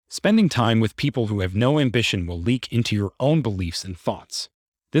Spending time with people who have no ambition will leak into your own beliefs and thoughts.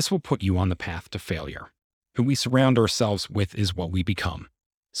 This will put you on the path to failure. Who we surround ourselves with is what we become.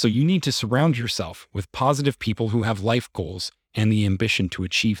 So you need to surround yourself with positive people who have life goals and the ambition to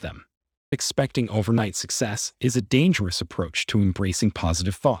achieve them. Expecting overnight success is a dangerous approach to embracing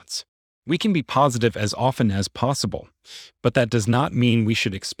positive thoughts. We can be positive as often as possible, but that does not mean we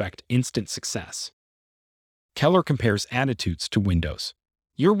should expect instant success. Keller compares attitudes to windows.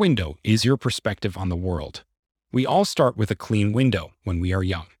 Your window is your perspective on the world. We all start with a clean window when we are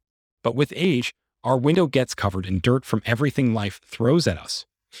young. But with age, our window gets covered in dirt from everything life throws at us: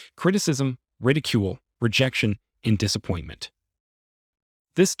 criticism, ridicule, rejection, and disappointment.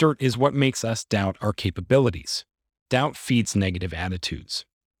 This dirt is what makes us doubt our capabilities. Doubt feeds negative attitudes.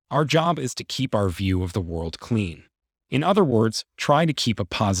 Our job is to keep our view of the world clean. In other words, try to keep a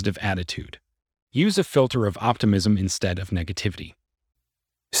positive attitude. Use a filter of optimism instead of negativity.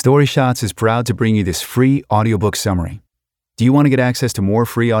 StoryShots is proud to bring you this free audiobook summary. Do you want to get access to more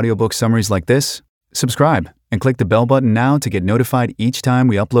free audiobook summaries like this? Subscribe and click the bell button now to get notified each time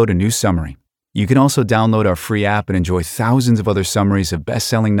we upload a new summary. You can also download our free app and enjoy thousands of other summaries of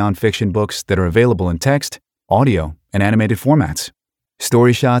best-selling nonfiction books that are available in text, audio, and animated formats.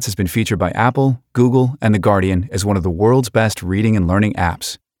 StoryShots has been featured by Apple, Google, and The Guardian as one of the world's best reading and learning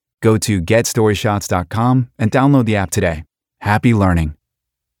apps. Go to getstoryshots.com and download the app today. Happy learning.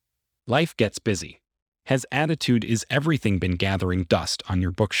 Life gets busy. Has attitude is everything been gathering dust on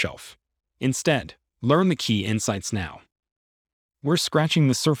your bookshelf? Instead, learn the key insights now. We're scratching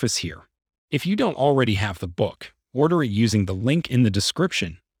the surface here. If you don't already have the book, order it using the link in the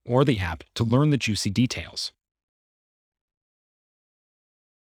description or the app to learn the juicy details.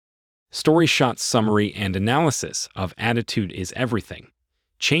 StoryShot Summary and Analysis of Attitude is Everything.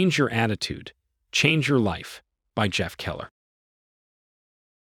 Change Your Attitude. Change Your Life by Jeff Keller.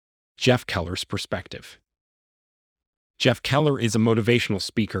 Jeff Keller's perspective. Jeff Keller is a motivational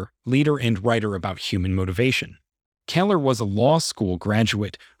speaker, leader, and writer about human motivation. Keller was a law school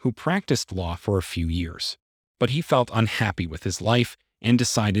graduate who practiced law for a few years, but he felt unhappy with his life and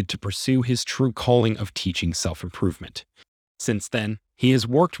decided to pursue his true calling of teaching self-improvement. Since then, he has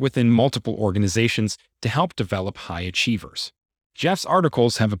worked within multiple organizations to help develop high achievers. Jeff's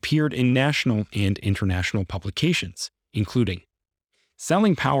articles have appeared in national and international publications, including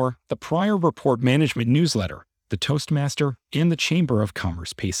Selling Power, the Prior Report Management Newsletter, the Toastmaster, and the Chamber of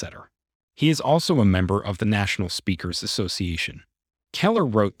Commerce Paysetter. He is also a member of the National Speakers Association. Keller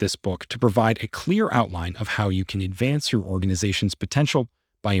wrote this book to provide a clear outline of how you can advance your organization's potential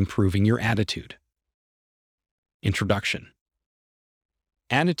by improving your attitude. Introduction.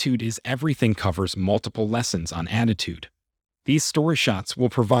 Attitude is Everything covers multiple lessons on attitude. These StoryShots will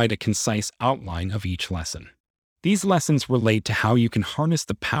provide a concise outline of each lesson. These lessons relate to how you can harness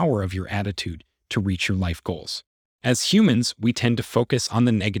the power of your attitude to reach your life goals. As humans, we tend to focus on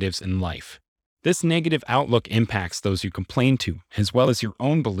the negatives in life. This negative outlook impacts those you complain to, as well as your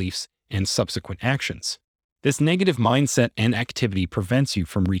own beliefs and subsequent actions. This negative mindset and activity prevents you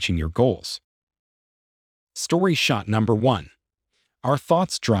from reaching your goals. StoryShot number 1. Our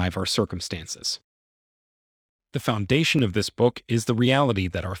thoughts drive our circumstances. The foundation of this book is the reality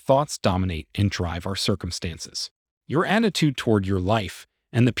that our thoughts dominate and drive our circumstances. Your attitude toward your life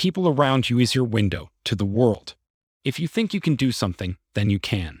and the people around you is your window to the world. If you think you can do something, then you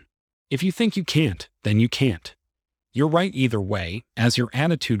can. If you think you can't, then you can't. You're right either way, as your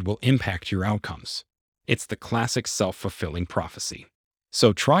attitude will impact your outcomes. It's the classic self-fulfilling prophecy.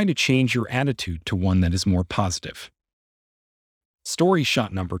 So try to change your attitude to one that is more positive.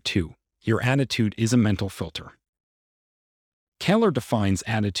 StoryShot number 2. Your attitude is a mental filter. Keller defines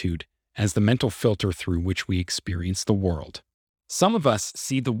attitude as the mental filter through which we experience the world. Some of us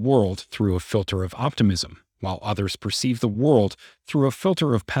see the world through a filter of optimism, while others perceive the world through a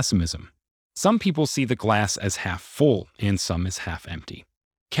filter of pessimism. Some people see the glass as half full and some as half empty.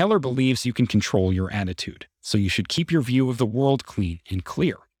 Keller believes you can control your attitude, so you should keep your view of the world clean and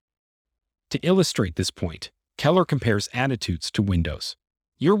clear. To illustrate this point, Keller compares attitudes to windows.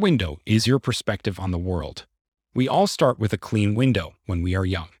 Your window is your perspective on the world. We all start with a clean window when we are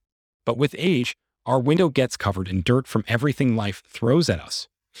young. But with age, our window gets covered in dirt from everything life throws at us: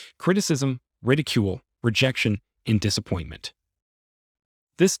 criticism, ridicule, rejection, and disappointment.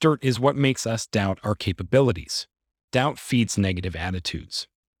 This dirt is what makes us doubt our capabilities. Doubt feeds negative attitudes.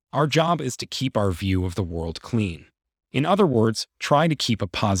 Our job is to keep our view of the world clean. In other words, try to keep a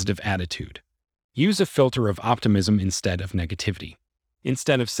positive attitude. Use a filter of optimism instead of negativity.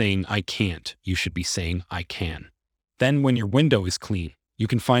 Instead of saying, "I can't," you should be saying, "I can." Then when your window is clean, you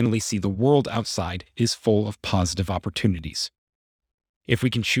can finally see the world outside is full of positive opportunities. If we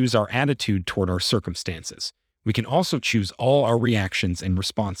can choose our attitude toward our circumstances, we can also choose all our reactions and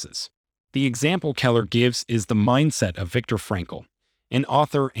responses. The example Keller gives is the mindset of Viktor Frankl, an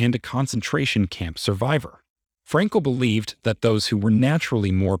author and a concentration camp survivor. Frankl believed that those who were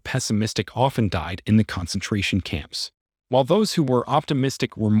naturally more pessimistic often died in the concentration camps, while those who were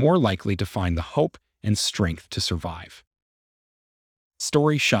optimistic were more likely to find the hope and strength to survive.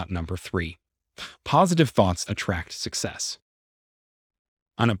 Story shot number 3. Positive thoughts attract success.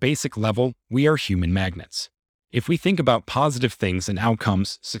 On a basic level, we are human magnets. If we think about positive things and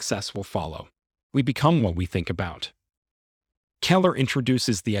outcomes, success will follow. We become what we think about. Keller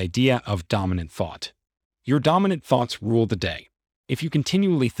introduces the idea of dominant thought. Your dominant thoughts rule the day. If you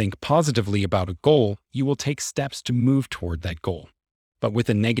continually think positively about a goal, you will take steps to move toward that goal. But with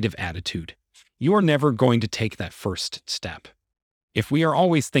a negative attitude, you are never going to take that first step. If we are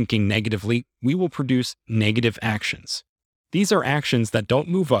always thinking negatively, we will produce negative actions. These are actions that don't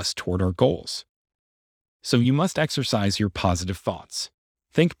move us toward our goals. So you must exercise your positive thoughts.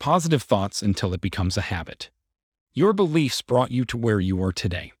 Think positive thoughts until it becomes a habit. Your beliefs brought you to where you are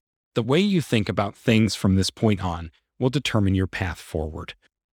today. The way you think about things from this point on will determine your path forward.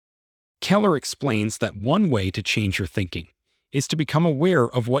 Keller explains that one way to change your thinking is to become aware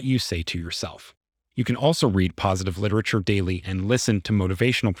of what you say to yourself. You can also read positive literature daily and listen to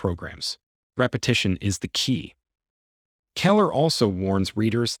motivational programs. Repetition is the key. Keller also warns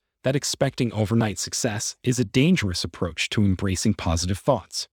readers that expecting overnight success is a dangerous approach to embracing positive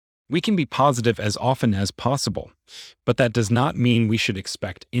thoughts. We can be positive as often as possible, but that does not mean we should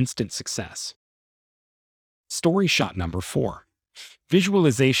expect instant success. Story shot number 4.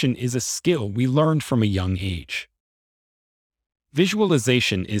 Visualization is a skill we learned from a young age.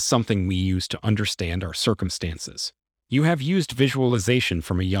 Visualization is something we use to understand our circumstances. You have used visualization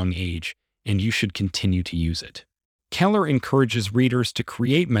from a young age, and you should continue to use it. Keller encourages readers to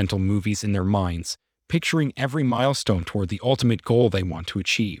create mental movies in their minds, picturing every milestone toward the ultimate goal they want to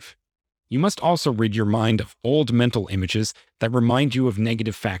achieve. You must also rid your mind of old mental images that remind you of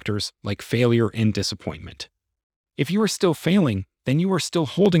negative factors like failure and disappointment. If you are still failing, then you are still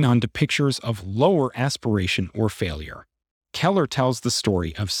holding on to pictures of lower aspiration or failure. Keller tells the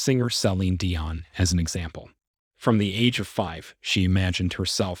story of singer Celine Dion as an example. From the age of 5, she imagined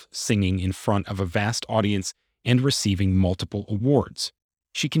herself singing in front of a vast audience and receiving multiple awards.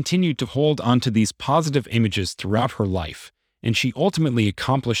 She continued to hold on to these positive images throughout her life, and she ultimately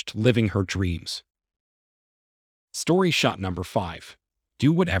accomplished living her dreams. Story shot number 5.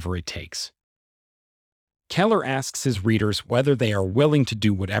 Do whatever it takes. Keller asks his readers whether they are willing to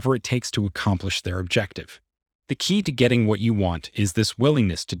do whatever it takes to accomplish their objective. The key to getting what you want is this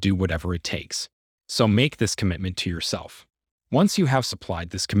willingness to do whatever it takes. So make this commitment to yourself. Once you have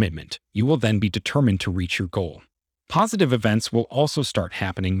supplied this commitment, you will then be determined to reach your goal. Positive events will also start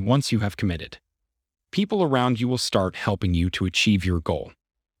happening once you have committed. People around you will start helping you to achieve your goal.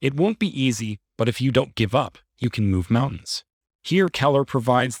 It won't be easy, but if you don't give up, you can move mountains. Here, Keller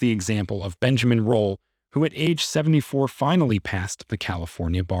provides the example of Benjamin Roll, who at age 74 finally passed the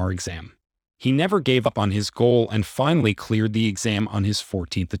California bar exam. He never gave up on his goal and finally cleared the exam on his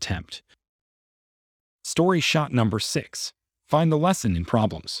 14th attempt. Story shot number 6. Find the lesson in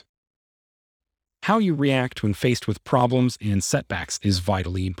problems. How you react when faced with problems and setbacks is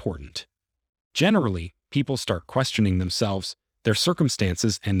vitally important. Generally, people start questioning themselves, their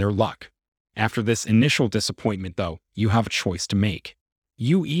circumstances, and their luck. After this initial disappointment, though, you have a choice to make.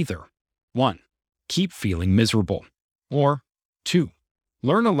 You either 1. Keep feeling miserable, or 2.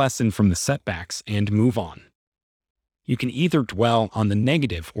 Learn a lesson from the setbacks and move on. You can either dwell on the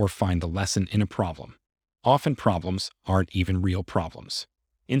negative or find the lesson in a problem. Often problems aren't even real problems.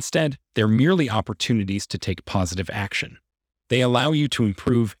 Instead, they're merely opportunities to take positive action. They allow you to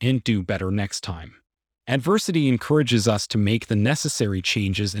improve and do better next time. Adversity encourages us to make the necessary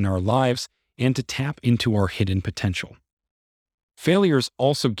changes in our lives and to tap into our hidden potential. Failures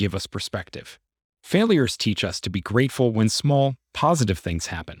also give us perspective. Failures teach us to be grateful when small, positive things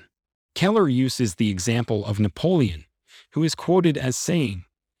happen. Keller uses the example of Napoleon, who is quoted as saying,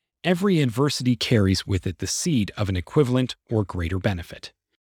 "Every adversity carries with it the seed of an equivalent or greater benefit."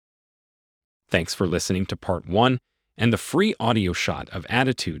 Thanks for listening to part 1, and the free audio shot of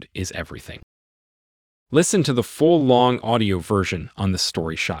Attitude is Everything. Listen to the full long audio version on the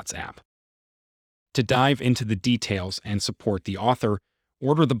Story Shots app. To dive into the details and support the author,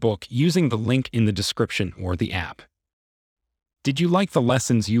 order the book using the link in the description or the app. Did you like the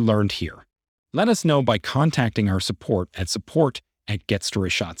lessons you learned here? Let us know by contacting our support at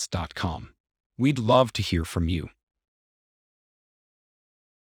support@getstoryshots.com. We'd love to hear from you.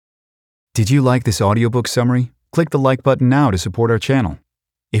 Did you like this audiobook summary? Click the like button now to support our channel.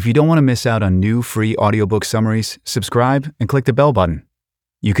 If you don't want to miss out on new free audiobook summaries, subscribe and click the bell button.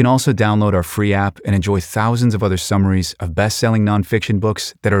 You can also download our free app and enjoy thousands of other summaries of best-selling nonfiction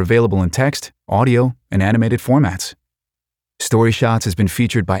books that are available in text, audio, and animated formats. Story Shots has been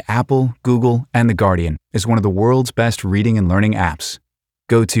featured by Apple, Google, and The Guardian as one of the world's best reading and learning apps.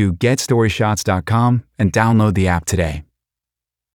 Go to getstoryshots.com and download the app today.